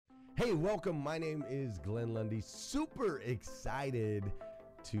Hey, welcome. My name is Glenn Lundy. Super excited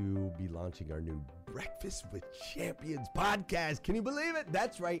to be launching our new Breakfast with Champions podcast. Can you believe it?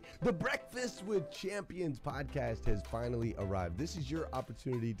 That's right. The Breakfast with Champions podcast has finally arrived. This is your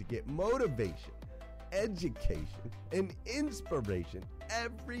opportunity to get motivation, education, and inspiration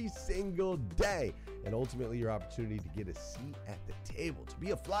every single day. And ultimately, your opportunity to get a seat at the table, to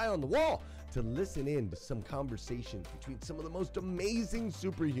be a fly on the wall, to listen in to some conversations between some of the most amazing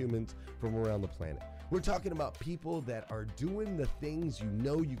superhumans from around the planet. We're talking about people that are doing the things you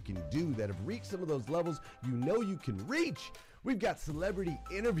know you can do, that have reached some of those levels you know you can reach. We've got celebrity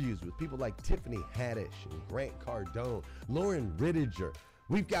interviews with people like Tiffany Haddish and Grant Cardone, Lauren Rittiger.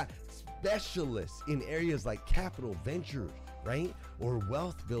 We've got specialists in areas like capital ventures, right? Or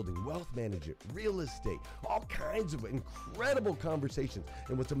wealth building, wealth management, real estate, all kinds of incredible conversations.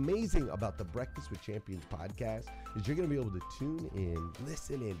 And what's amazing about the Breakfast with Champions podcast is you're going to be able to tune in,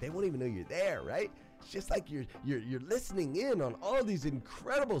 listen in. They won't even know you're there, right? It's just like you're listening in on all these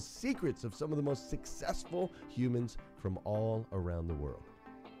incredible secrets of some of the most successful humans from all around the world.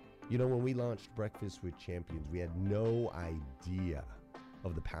 You know, when we launched Breakfast with Champions, we had no idea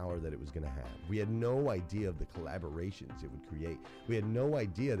of the power that it was going to have. We had no idea of the collaborations it would create. We had no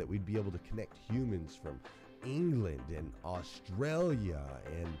idea that we'd be able to connect humans from England and Australia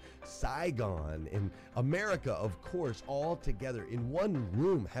and Saigon and America, of course, all together in one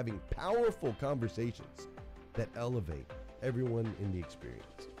room, having powerful conversations that elevate everyone in the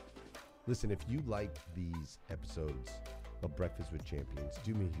experience. Listen, if you like these episodes of Breakfast with Champions,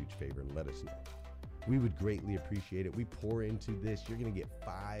 do me a huge favor and let us know. We would greatly appreciate it. We pour into this. You're going to get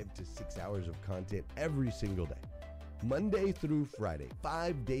 5 to 6 hours of content every single day, Monday through Friday,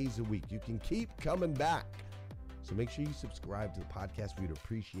 5 days a week. You can keep coming back. So make sure you subscribe to the podcast. We'd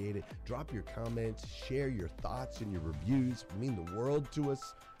appreciate it. Drop your comments, share your thoughts and your reviews. It would mean the world to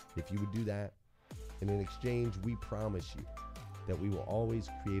us if you would do that. And in exchange, we promise you that we will always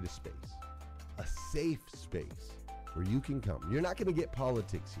create a space, a safe space where you can come. You're not going to get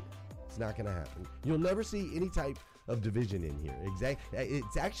politics here. It's not going to happen. You'll never see any type of division in here.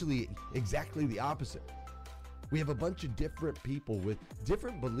 It's actually exactly the opposite. We have a bunch of different people with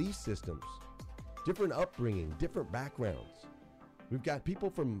different belief systems, different upbringing, different backgrounds. We've got people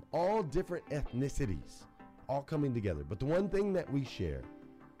from all different ethnicities all coming together. But the one thing that we share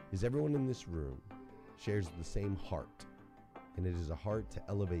is everyone in this room shares the same heart. And it is a heart to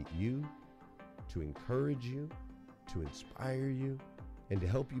elevate you, to encourage you, to inspire you, and to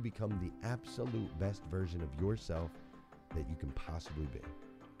help you become the absolute best version of yourself that you can possibly be.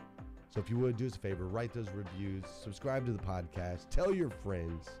 So if you would, do us a favor, write those reviews, subscribe to the podcast, tell your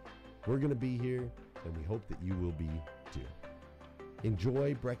friends. We're going to be here, and we hope that you will be too.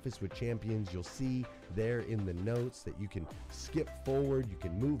 Enjoy Breakfast with Champions. You'll see there in the notes that you can skip forward, you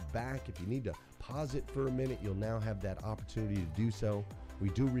can move back. If you need to pause it for a minute, you'll now have that opportunity to do so. We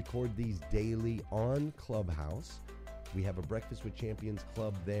do record these daily on Clubhouse. We have a Breakfast with Champions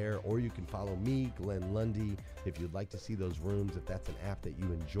club there, or you can follow me, Glenn Lundy, if you'd like to see those rooms. If that's an app that you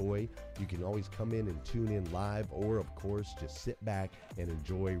enjoy, you can always come in and tune in live, or of course, just sit back and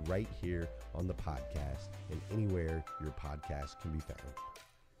enjoy right here on the podcast and anywhere your podcast can be found.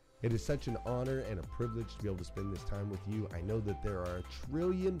 It is such an honor and a privilege to be able to spend this time with you. I know that there are a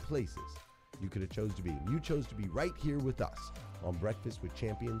trillion places you could have chose to be. You chose to be right here with us on Breakfast with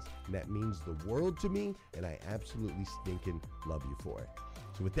Champions, and that means the world to me, and I absolutely stinking love you for it.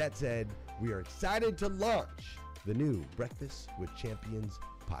 So with that said, we are excited to launch the new Breakfast with Champions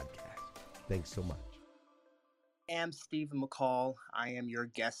podcast. Thanks so much. I am Stephen McCall. I am your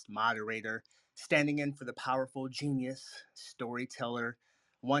guest moderator, standing in for the powerful genius, storyteller,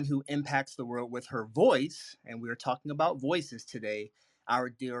 one who impacts the world with her voice, and we are talking about voices today, our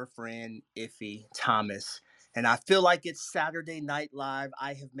dear friend Iffy Thomas. And I feel like it's Saturday Night Live.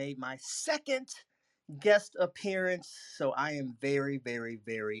 I have made my second guest appearance, so I am very, very,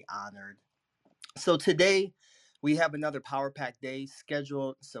 very honored. So today we have another Power Pack Day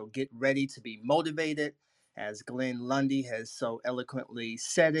scheduled, so get ready to be motivated, as Glenn Lundy has so eloquently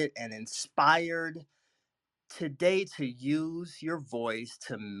said it, and inspired today to use your voice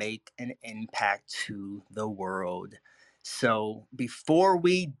to make an impact to the world. So before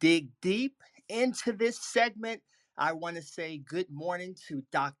we dig deep into this segment, I want to say good morning to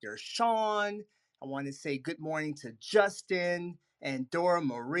Dr. Sean. I want to say good morning to Justin and Dora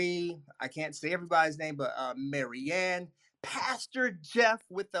Marie. I can't say everybody's name, but Marianne. Pastor Jeff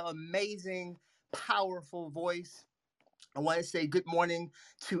with the amazing, powerful voice. I want to say good morning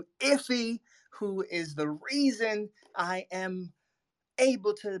to Iffy, who is the reason I am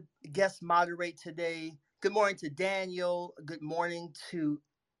able to guest moderate today. Good morning to Daniel. Good morning to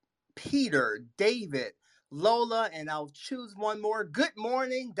Peter, David, Lola, and I'll choose one more. Good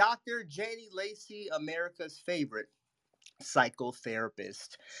morning, Dr. Janie Lacey, America's favorite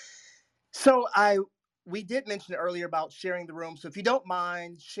psychotherapist. So we did mention earlier about sharing the room. So if you don't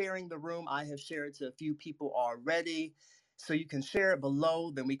mind sharing the room, I have shared it to a few people already. So you can share it below,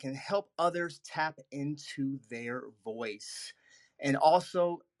 then we can help others tap into their voice. And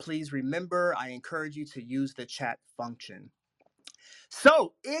also, please remember, I encourage you to use the chat function.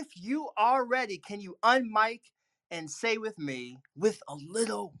 So if you are ready, can you unmic and say with me, with a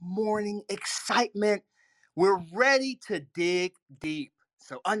little morning excitement, we're ready to dig deep.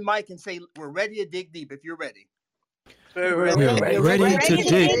 So unmic and say, we're ready to dig deep if you're ready. We're We're ready ready to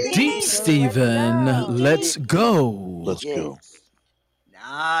dig deep, Stephen. Let's go. Let's go.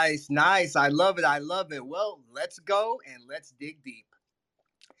 Nice, nice. I love it. I love it. Well, let's go and let's dig deep.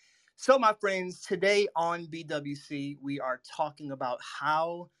 So, my friends, today on BWC, we are talking about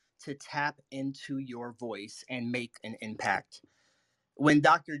how to tap into your voice and make an impact. When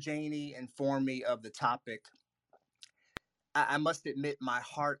Dr. Janie informed me of the topic, I must admit my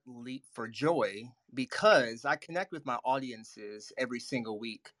heart leaped for joy because I connect with my audiences every single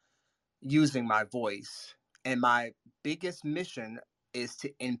week using my voice. And my biggest mission is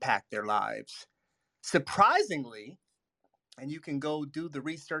to impact their lives. Surprisingly, and you can go do the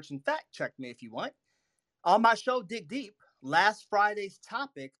research and fact check me if you want. On my show, Dig Deep, last Friday's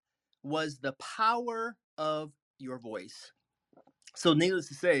topic was the power of your voice. So, needless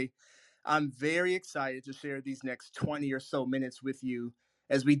to say, I'm very excited to share these next 20 or so minutes with you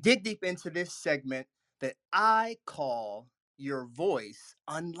as we dig deep into this segment that I call Your Voice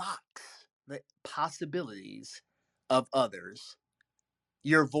Unlocks the Possibilities of Others.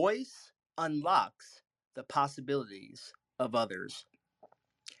 Your voice unlocks the possibilities of others.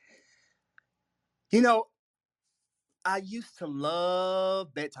 You know, I used to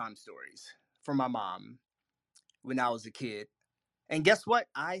love bedtime stories from my mom when I was a kid. And guess what?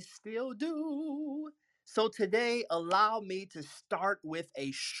 I still do. So today, allow me to start with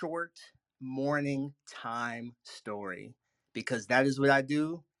a short morning time story because that is what I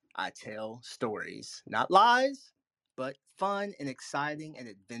do. I tell stories, not lies, but fun and exciting and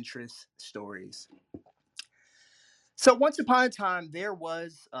adventurous stories. So once upon a time, there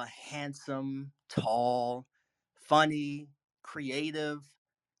was a handsome, tall, funny, creative,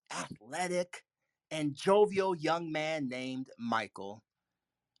 athletic, and jovial young man named Michael.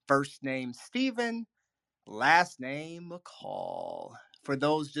 First name Stephen, last name McCall. For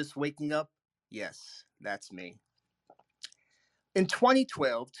those just waking up, yes, that's me. In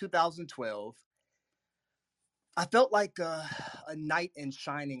 2012, I felt like a knight in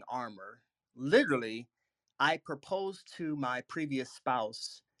shining armor. Literally, I proposed to my previous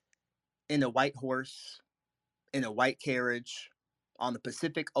spouse in a white horse, in a white carriage, on the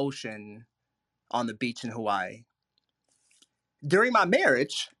Pacific Ocean, on the beach in Hawaii. During my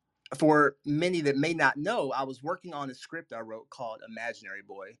marriage, for many that may not know, I was working on a script I wrote called Imaginary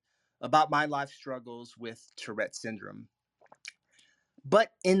Boy about my life struggles with Tourette syndrome.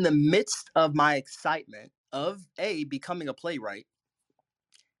 But in the midst of my excitement of becoming a playwright,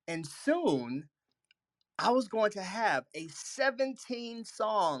 and soon I was going to have a 17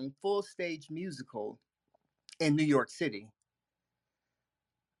 song full stage musical in New York City.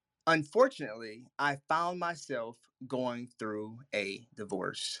 Unfortunately, I found myself going through a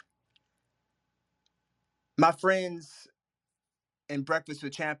divorce. My friends, in Breakfast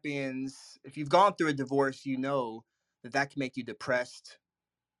with Champions, if you've gone through a divorce, you know that that can make you depressed.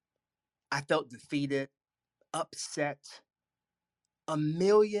 I felt defeated, upset, a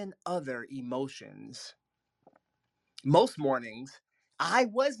million other emotions. Most mornings, I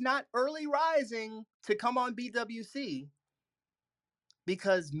was not early rising to come on BWC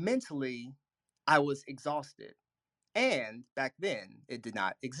because mentally I was exhausted. And back then, it did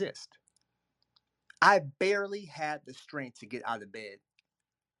not exist. I barely had the strength to get out of bed.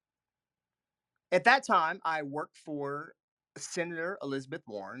 At that time, I worked for Senator Elizabeth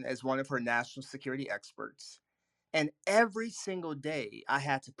Warren as one of her national security experts. And every single day, I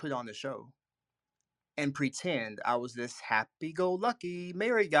had to put on a show and pretend I was this happy go lucky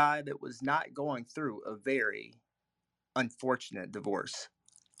married guy that was not going through a very unfortunate divorce.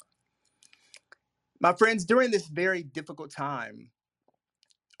 My friends, during this very difficult time,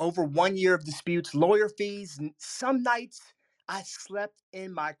 over 1 year of disputes, lawyer fees, some nights I slept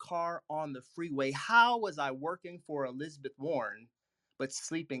in my car on the freeway. How was I working for Elizabeth Warren, but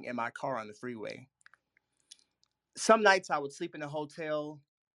sleeping in my car on the freeway? Some nights I would sleep in a hotel.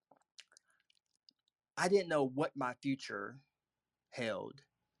 I didn't know what my future held.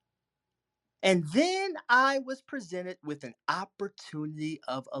 And then I was presented with an opportunity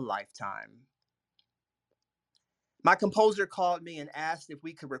of a lifetime. My composer called me and asked if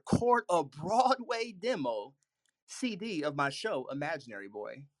we could record a Broadway demo CD of my show, Imaginary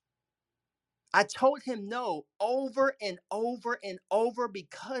Boy. I told him no over and over and over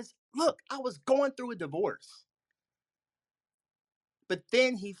because, look, I was going through a divorce. But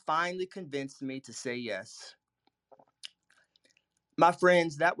then he finally convinced me to say yes. My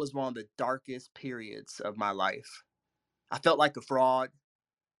friends, that was one of the darkest periods of my life. I felt like a fraud.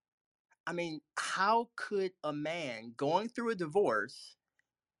 I mean, how could a man going through a divorce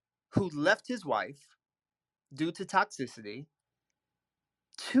who left his wife due to toxicity,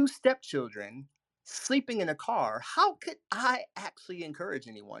 two stepchildren, sleeping in a car, how could I actually encourage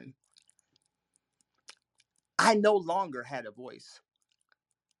anyone? I no longer had a voice,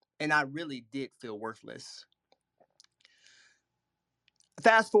 and I really did feel worthless.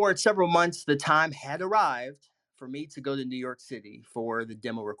 Fast forward several months, the time had arrived for me to go to New York City for the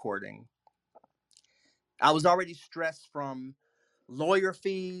demo recording. I was already stressed from lawyer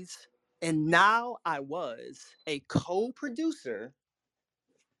fees, and now I was a co producer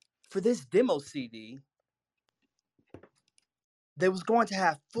for this demo CD that was going to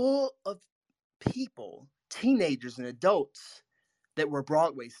have full of people, teenagers and adults that were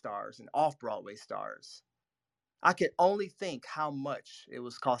Broadway stars and off Broadway stars. I could only think how much it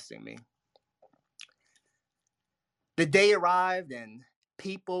was costing me. The day arrived and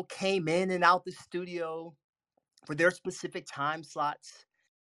people came in and out the studio for their specific time slots.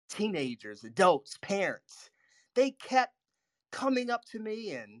 Teenagers, adults, parents. They kept coming up to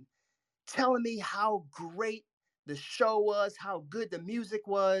me and telling me how great the show was, how good the music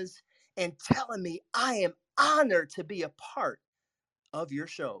was, and telling me I am honored to be a part of your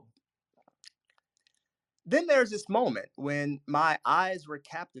show. Then there's this moment when my eyes were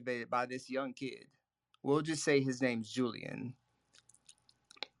captivated by this young kid. We'll just say his name's Julian.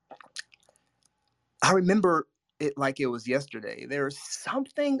 I remember it like it was yesterday. There was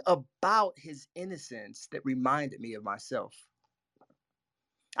something about his innocence that reminded me of myself.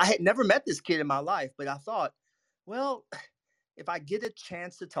 I had never met this kid in my life, but I thought, well, if I get a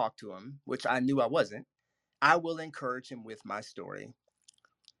chance to talk to him, which I knew I wasn't, I will encourage him with my story.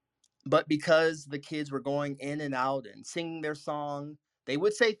 But because the kids were going in and out and singing their song, they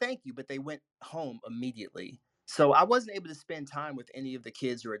would say thank you, but they went home immediately. So I wasn't able to spend time with any of the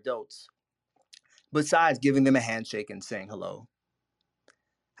kids or adults besides giving them a handshake and saying hello.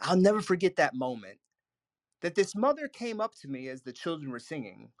 I'll never forget that moment that this mother came up to me as the children were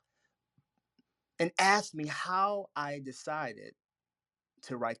singing and asked me how I decided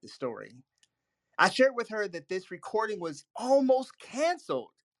to write the story. I shared with her that this recording was almost canceled.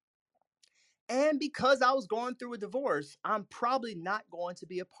 And because I was going through a divorce, I'm probably not going to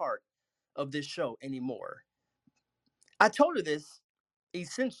be a part of this show anymore. I told her this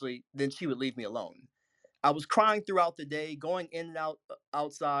essentially, then she would leave me alone. I was crying throughout the day, going in and out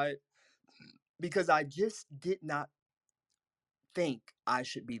outside because I just did not think I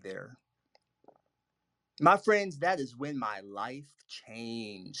should be there. My friends, that is when my life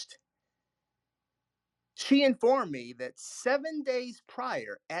changed. She informed me that 7 days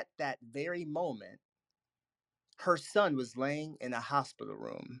prior, at that very moment, her son was laying in a hospital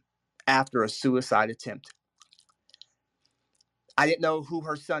room after a suicide attempt. I didn't know who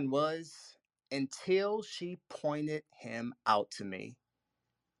her son was until she pointed him out to me.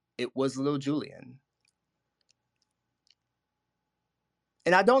 It was little Julian.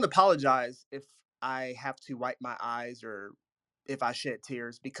 And I don't apologize if I have to wipe my eyes or if I shed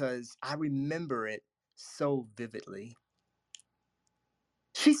tears because I remember it so vividly.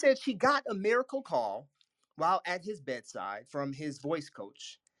 She said she got a miracle call while at his bedside from his voice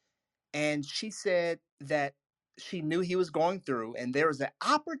coach. And she said that she knew he was going through, and there was an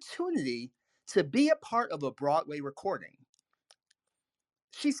opportunity to be a part of a Broadway recording.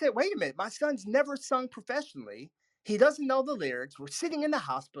 She said, wait a minute, my son's never sung professionally. He doesn't know the lyrics. We're sitting in the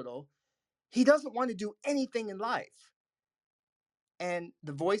hospital. He doesn't want to do anything in life. And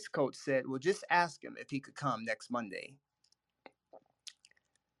the voice coach said, well, just ask him if he could come next Monday.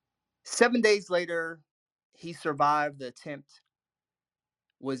 7 days later, he survived the attempt.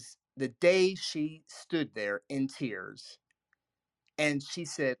 Was the day she stood there in tears. And she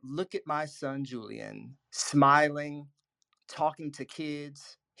said, look at my son, Julian, smiling, talking to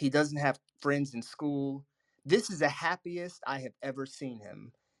kids. He doesn't have friends in school. This is the happiest I have ever seen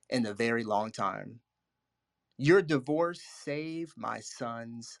him in a very long time. Your divorce saved my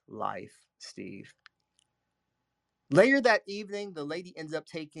son's life, Steve. Later that evening, the lady ends up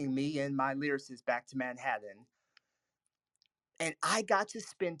taking me and my lyricist back to Manhattan. And I got to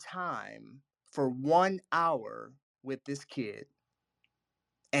spend time for 1 hour with this kid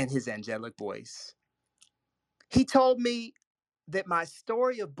and his angelic voice. He told me that my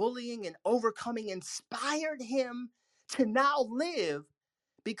story of bullying and overcoming inspired him to now live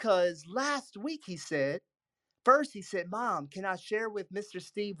because last week he said, first he said, "Mom, can I share with Mr.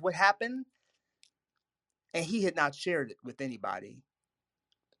 Steve what happened?" And he had not shared it with anybody.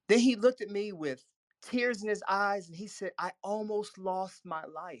 Then he looked at me with tears in his eyes and he said, "I almost lost my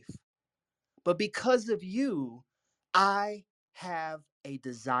life. But because of you, I have a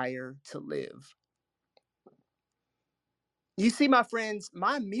desire to live." You see, my friends,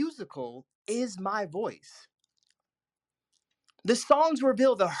 my musical is my voice. The songs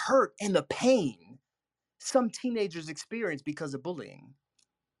reveal the hurt and the pain some teenagers experience because of bullying.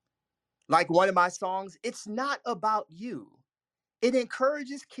 Like one of my songs, "It's Not About You." It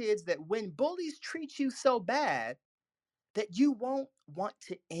encourages kids that when bullies treat you so bad, that you won't want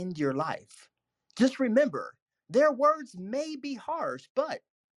to end your life. Just remember, their words may be harsh, but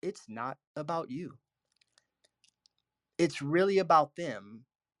it's not about you. It's really about them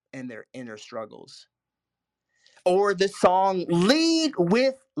and their inner struggles. Or the song "Lead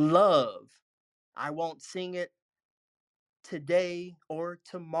with Love." I won't sing it today or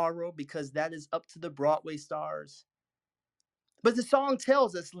tomorrow because that is up to the Broadway stars. But the song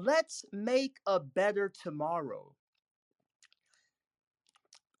tells us, let's make a better tomorrow.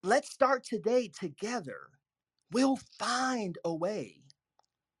 Let's start today together. We'll find a way.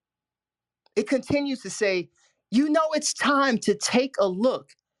 It continues to say, you know, it's time to take a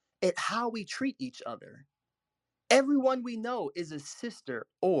look at how we treat each other. Everyone we know is a sister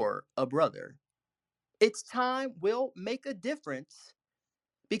or a brother. It's time we'll make a difference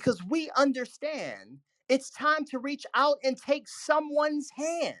because we understand it's time to reach out and take someone's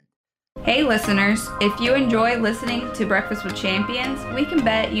hand. Hey listeners, if you enjoy listening to Breakfast with Champions, we can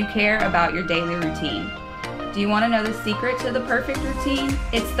bet you care about your daily routine. Do you want to know the secret to the perfect routine?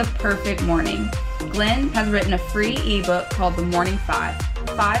 It's the perfect morning. Glenn has written a free ebook called The Morning 5,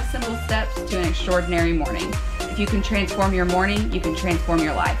 5 simple steps to an extraordinary morning. If you can transform your morning, you can transform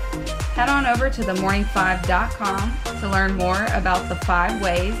your life. Head on over to themorning5.com to learn more about the 5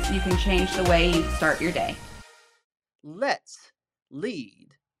 ways you can change the way you start your day. Let's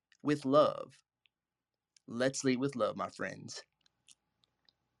lead with love. Let's lead with love, my friends.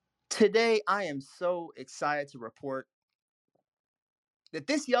 Today, I am so excited to report that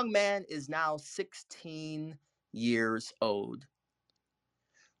this young man is now 16 years old.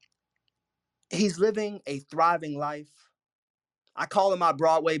 He's living a thriving life. I call him my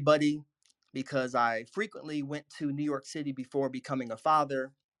Broadway buddy because I frequently went to New York City before becoming a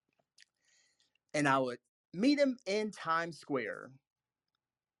father, and I would meet him in Times Square.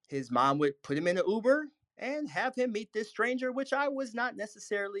 His mom would put him in an Uber and have him meet this stranger, which I was not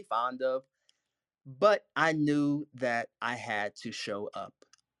necessarily fond of, but I knew that I had to show up.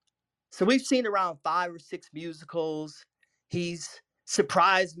 So we've seen around 5 or 6 musicals. He's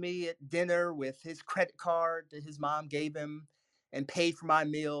surprised me at dinner with his credit card that his mom gave him and paid for my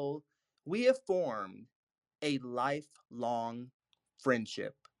meal. We have formed a lifelong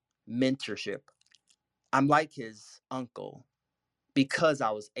friendship, mentorship. I'm like his uncle because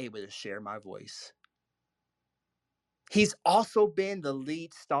I was able to share my voice. He's also been the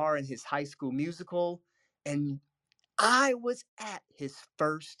lead star in his high school musical, and I was at his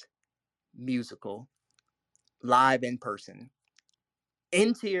first musical live in person,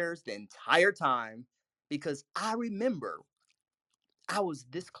 in tears the entire time, because I remember I was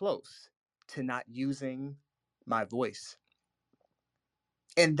this close to not using my voice.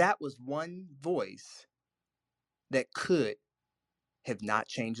 And that was one voice that could have not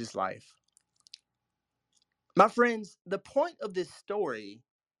changed his life. My friends, the point of this story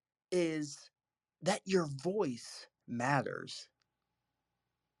is that your voice matters.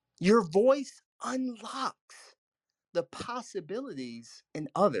 Your voice unlocks the possibilities in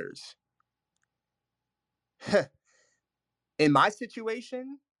others. In my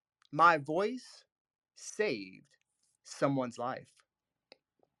situation, my voice saved someone's life.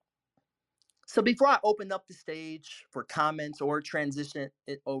 So before I open up the stage for comments or transition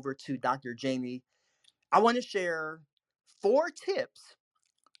it over to Dr. Jamie, I want to share 4 tips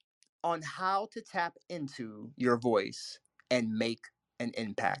on how to tap into your voice and make an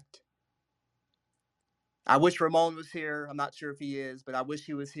impact. I wish Ramon was here. I'm not sure if he is, but I wish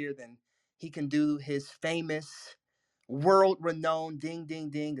he was here. Then he can do his famous, world-renowned ding, ding,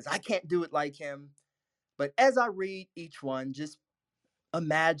 ding, because I can't do it like him. But as I read each one, just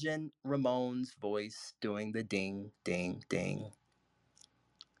imagine Ramon's voice doing the ding, ding, ding.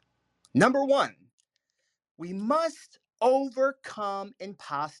 Number 1, we must overcome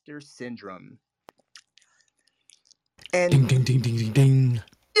imposter syndrome. And Ding, ding, ding, ding, ding, ding.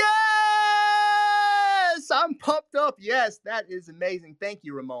 yes, I'm pumped up. Yes, that is amazing. Thank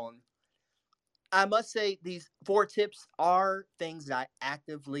you, Ramon. I must say these 4 tips are things that I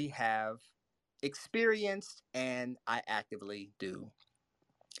actively have experienced and I actively do.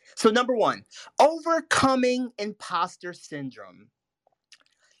 So, number 1, overcoming imposter syndrome.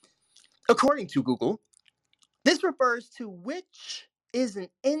 According to Google, this refers to which is an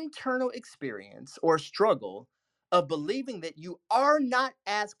internal experience or struggle of believing that you are not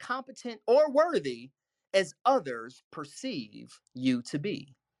as competent or worthy as others perceive you to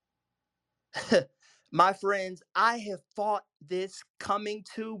be. My friends, I have fought this coming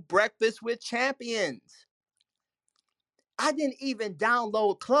to Breakfast with Champions. I didn't even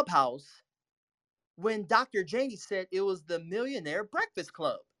download Clubhouse when Dr. Janie said it was the Millionaire Breakfast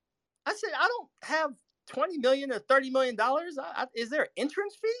Club. I said, I don't have 20 million or 30 million dollars. Is there an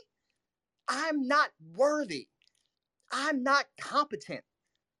entrance fee? I'm not worthy. I'm not competent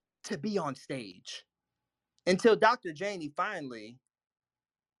to be on stage. Until Dr. Janie finally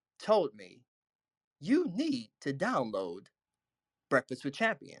told me, you need to download Breakfast with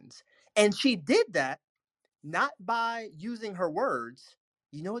Champions. And she did that not by using her words.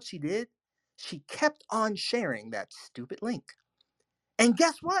 You know what she did? She kept on sharing that stupid link. And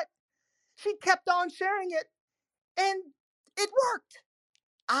guess what? She kept on sharing it and it worked.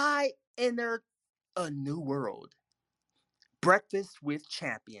 I entered a new world. Breakfast with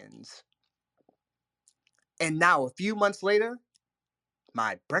Champions. And now, a few months later,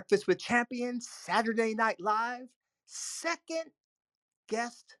 my Breakfast with Champions Saturday Night Live second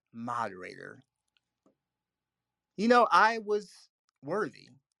guest moderator. You know, I was worthy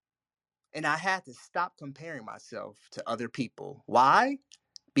and I had to stop comparing myself to other people. Why?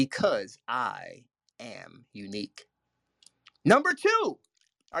 Because I am unique. Number 2.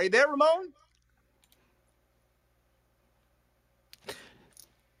 Are you there, Ramon?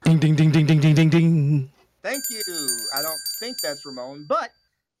 Ding, ding, ding, ding, ding, ding, ding, ding. Thank you. I don't think that's Ramon, but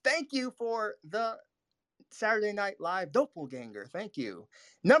thank you for the Saturday Night Live doppelganger. Thank you.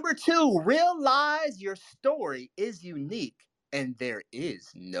 Number 2, realize your story is unique and there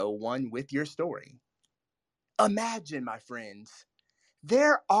is no one with your story. Imagine, my friends,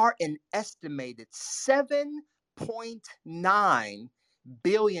 there are an estimated 7.9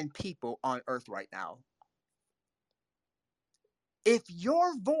 billion people on Earth right now. If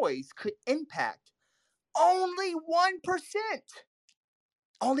your voice could impact only 1%,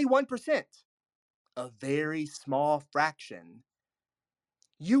 a very small fraction,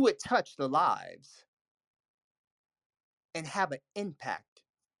 you would touch the lives and have an impact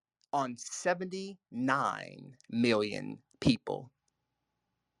on 79 million people.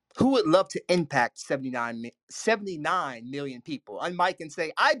 Who would love to impact 79 million people? Unmic and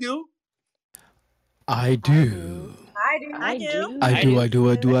say, I do. I do. I do. I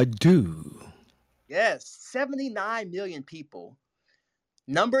do. Yes, 79 million people.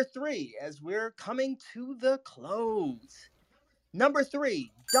 Number 3, as we're coming to the close. Number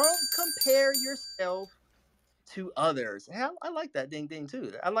 3, don't compare yourself to others. I like that ding ding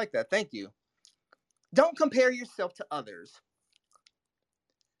too. I like that. Thank you. Don't compare yourself to others.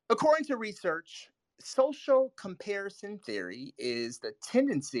 According to research, social comparison theory is the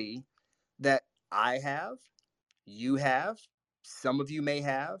tendency that I have, you have, some of you may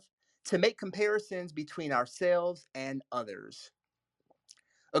have, to make comparisons between ourselves and others.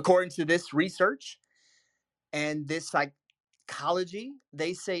 According to this research and this psychology,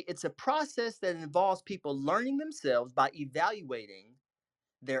 they say it's a process that involves people learning themselves by evaluating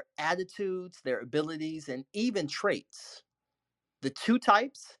their attitudes, their abilities, and even traits. The 2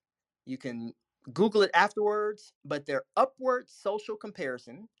 types, you can Google it afterwards, but they're upward social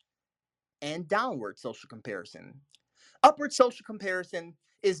comparison and downward social comparison. Upward social comparison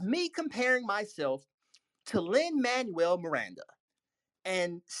is me comparing myself to Lin-Manuel Miranda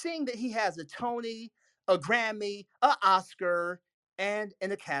and seeing that he has a Tony, a Grammy, an Oscar, and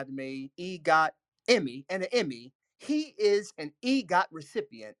an Academy, EGOT, Emmy, and an Emmy. He is an EGOT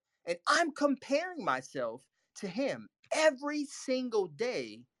recipient, and I'm comparing myself to him every single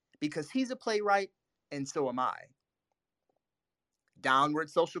day because he's a playwright and so am I. Downward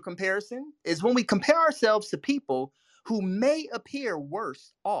social comparison is when we compare ourselves to people who may appear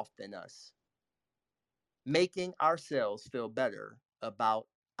worse off than us, making ourselves feel better about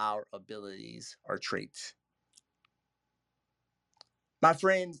our abilities or traits. My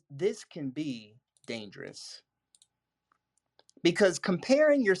friends, this can be dangerous because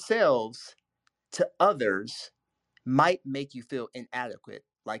comparing yourselves to others might make you feel inadequate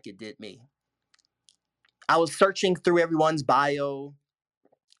like it did me. I was searching through everyone's bio,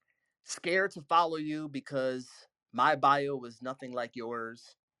 scared to follow you because My bio was nothing like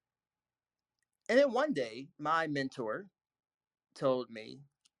yours. And then one day, my mentor told me,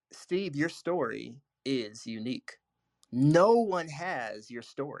 Steve, your story is unique. No one has your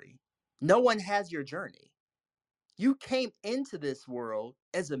story, no one has your journey. You came into this world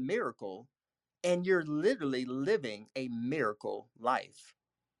as a miracle, and you're literally living a miracle life.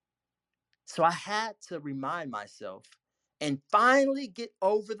 So I had to remind myself and finally get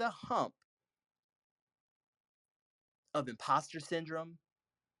over the hump of imposter syndrome.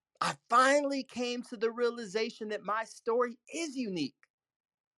 I finally came to the realization that my story is unique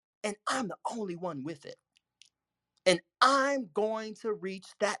and I'm the only one with it. And I'm going to reach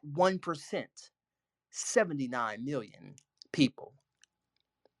that 1%, 79 million people.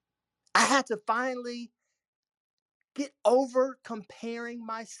 I had to finally get over comparing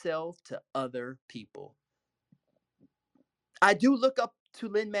myself to other people. I do look up to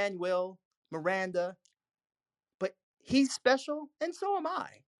Lin-Manuel Miranda, but he's special and so am I.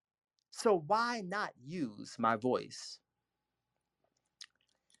 So why not use my voice?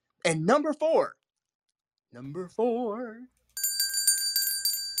 And number four, number four,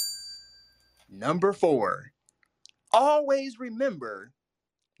 always remember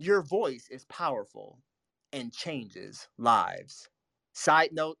your voice is powerful and changes lives. Side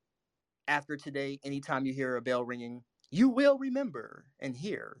note, after today, anytime you hear a bell ringing, you will remember and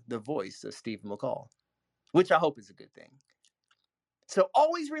hear the voice of Steve McCall, which I hope is a good thing. So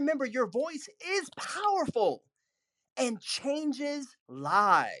always remember your voice is powerful and changes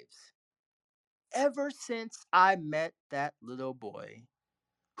lives. Ever since I met that little boy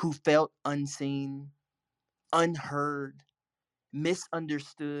who felt unseen, unheard,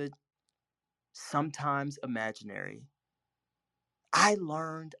 misunderstood, sometimes imaginary, I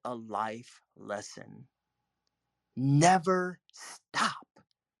learned a life lesson. Never stop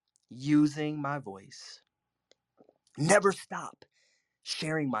using my voice. Never stop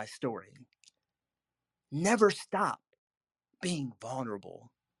sharing my story. Never stop being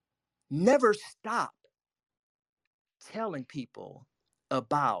vulnerable. Never stop telling people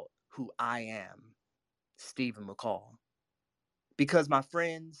about who I am, Stephen McCall. Because my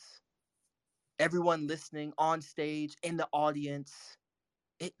friends, everyone listening on stage, in the audience,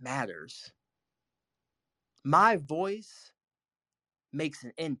 it matters. My voice makes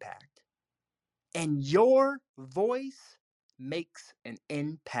an impact, and your voice makes an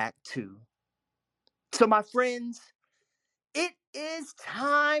impact too. So, my friends, it is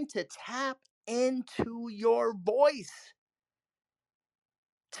time to tap into your voice.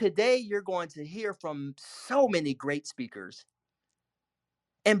 Today, you're going to hear from so many great speakers.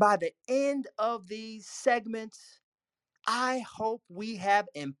 And by the end of these segments, I hope we have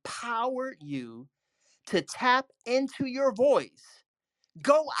empowered you to tap into your voice.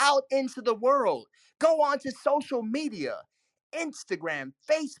 Go out into the world. Go onto social media, Instagram,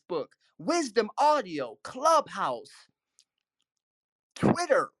 Facebook, Wisdom Audio, Clubhouse,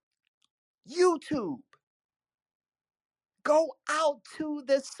 Twitter, YouTube. Go out to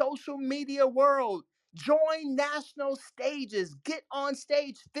the social media world. Join national stages. Get on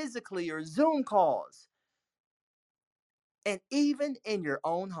stage physically or Zoom calls. And even in your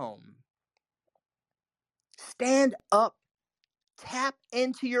own home, stand up, tap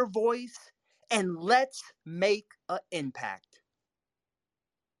into your voice, and let's make an impact.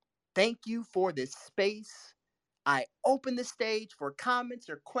 Thank you for this space. I open the stage for comments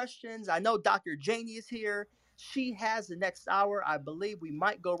or questions. I know Dr. Janie is here. She has the next hour. I believe we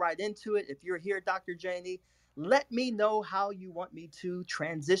might go right into it. If you're here, Dr. Janie, let me know how you want me to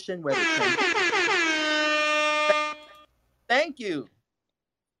transition. Thank you.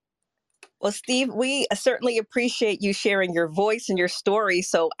 Well, Steve, we certainly appreciate you sharing your voice and your story.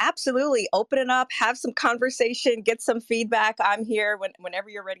 So absolutely open it up, have some conversation, get some feedback. I'm here whenever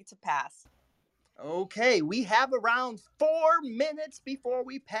you're ready to pass. Okay, we have around 4 minutes before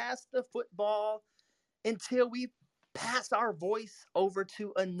we pass the football until we pass our voice over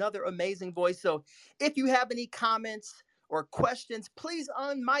to another amazing voice. So if you have any comments or questions, please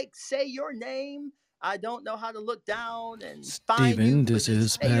unmic, say your name. I don't know how to look down and find you. Stephen, this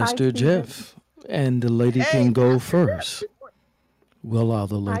is Pastor Jeff, and the lady can go first. We'll allow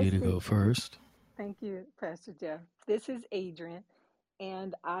the lady to go first. Thank you, Pastor Jeff. This is Adrian,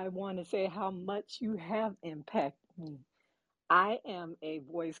 and I want to say how much you have impacted me. I am a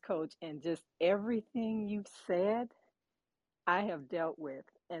voice coach, and just everything you've said, I have dealt with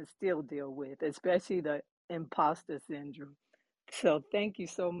and still deal with, especially the imposter syndrome. So thank you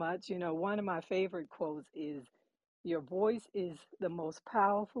so much. You know, one of my favorite quotes is, your voice is the most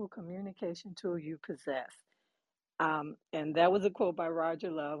powerful communication tool you possess. And that was a quote by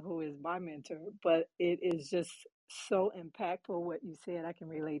Roger Love, who is my mentor, but it is just so impactful what you said. I can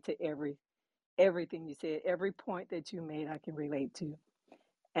relate to everything you said. Every point that you made, I can relate to.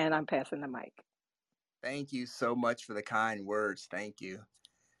 And I'm passing the mic. Thank you so much for the kind words. Thank you.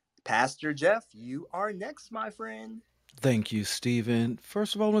 Pastor Jeff, you are next, my friend. Thank you, Stephen.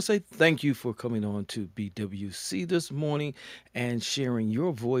 First of all, I want to say thank you for coming on to BWC this morning and sharing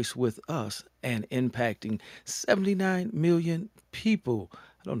your voice with us and impacting 79 million people.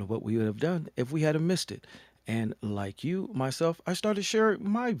 I don't know what we would have done if we had missed it. And like you, myself, I started sharing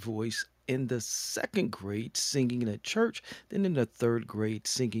my voice in the second grade singing at church, then in the third grade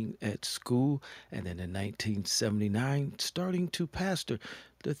singing at school, and then in 1979 starting to pastor.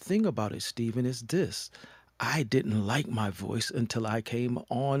 The thing about it, Stephen, is this. I didn't like my voice until I came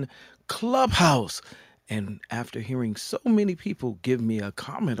on Clubhouse. And after hearing so many people give me a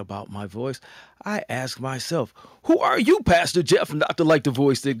comment about my voice, I asked myself, who are you, Pastor Jeff, not to like the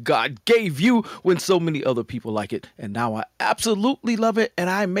voice that God gave you when so many other people like it? And now I absolutely love it, and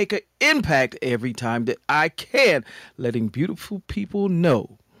I make an impact every time that I can, letting beautiful people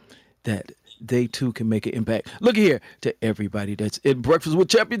know that they too can make an impact. Look here to everybody that's in Breakfast with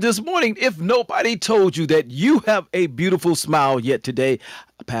Champions this morning. If nobody told you that you have a beautiful smile yet today,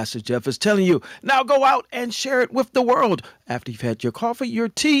 Pastor Jeff is telling you, now go out and share it with the world. After you've had your coffee, your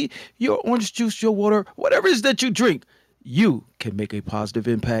tea, your orange juice, your water, whatever it is that you drink, you can make a positive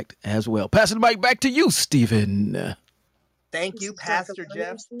impact as well. Passing the mic back to you, Stephen. Thank you, Pastor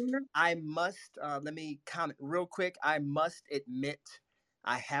Jeff. I must, let me comment real quick. I must admit,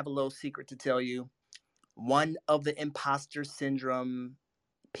 I have a little secret to tell you. One of the imposter syndrome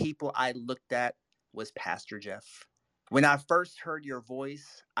people I looked at was Pastor Jeff. When I first heard your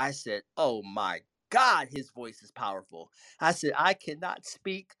voice, I said, oh my God, his voice is powerful. I said, I cannot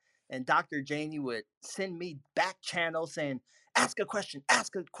speak. And Dr. Janie would send me back channels saying, ask a question,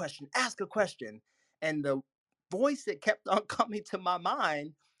 ask a question, ask a question. And the voice that kept on coming to my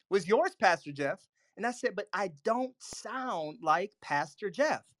mind was yours, Pastor Jeff. And I said, but I don't sound like Pastor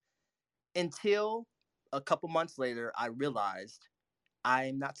Jeff. Until a couple months later, I realized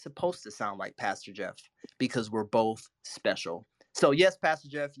I'm not supposed to sound like Pastor Jeff because we're both special. So yes, Pastor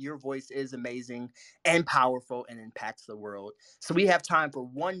Jeff, your voice is amazing and powerful and impacts the world. So we have time for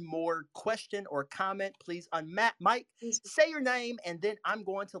one more question or comment. Please unmute Mike, say your name, and then I'm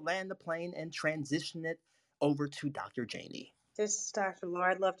going to land the plane and transition it over to Dr. Janie. This is Dr.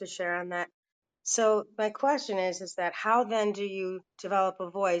 Laura. I'd love to share on that. So my question is that how then do you develop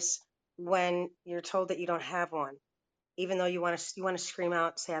a voice when you're told that you don't have one, even though you want to scream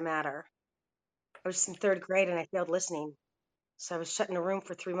out, say I matter? I was in third grade and I failed listening, so I was shut in a room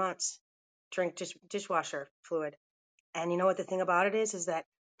for 3 months, drink dishwasher fluid. And you know what the thing about it is that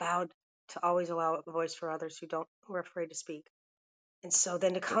vowed to always allow a voice for others who are afraid to speak. And so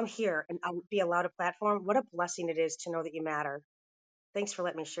then to come here and be allowed a platform, what a blessing it is to know that you matter. Thanks for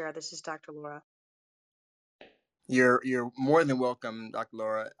letting me share. This is Dr. Laura. You're more than welcome, Dr.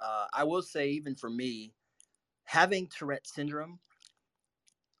 Laura. I will say, even for me, having Tourette syndrome,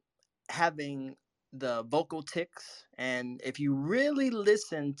 having the vocal tics, and if you really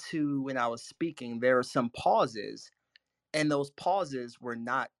listen to when I was speaking, there are some pauses, and those pauses were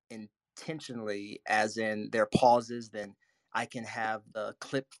not intentionally, as in they're pauses, then I can have the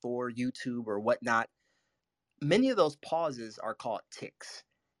clip for YouTube or whatnot. Many of those pauses are called tics,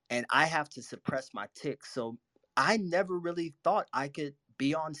 and I have to suppress my tics. So I never really thought I could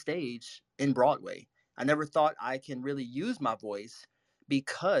be on stage in Broadway. I never thought I can really use my voice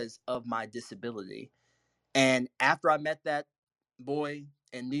because of my disability. And after I met that boy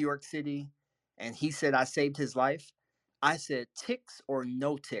in New York City, and he said I saved his life, I said, tics or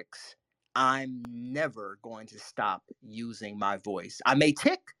no tics, I'm never going to stop using my voice. I may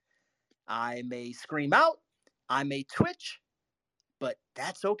tick, I may scream out, I may twitch, but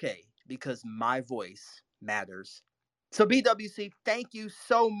that's okay because my voice matters. So BWC, thank you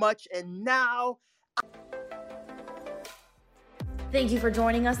so much. And now, thank you for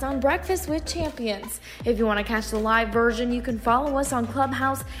joining us on Breakfast with Champions. If you want to catch the live version, you can follow us on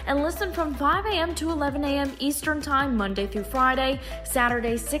Clubhouse and listen from 5 a.m. to 11 a.m. Eastern Time, Monday through Friday,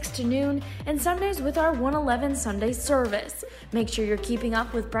 Saturdays 6 to noon, and Sundays with our 111 Sunday service. Make sure you're keeping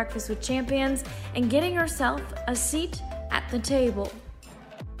up with Breakfast with Champions and getting yourself a seat at the table.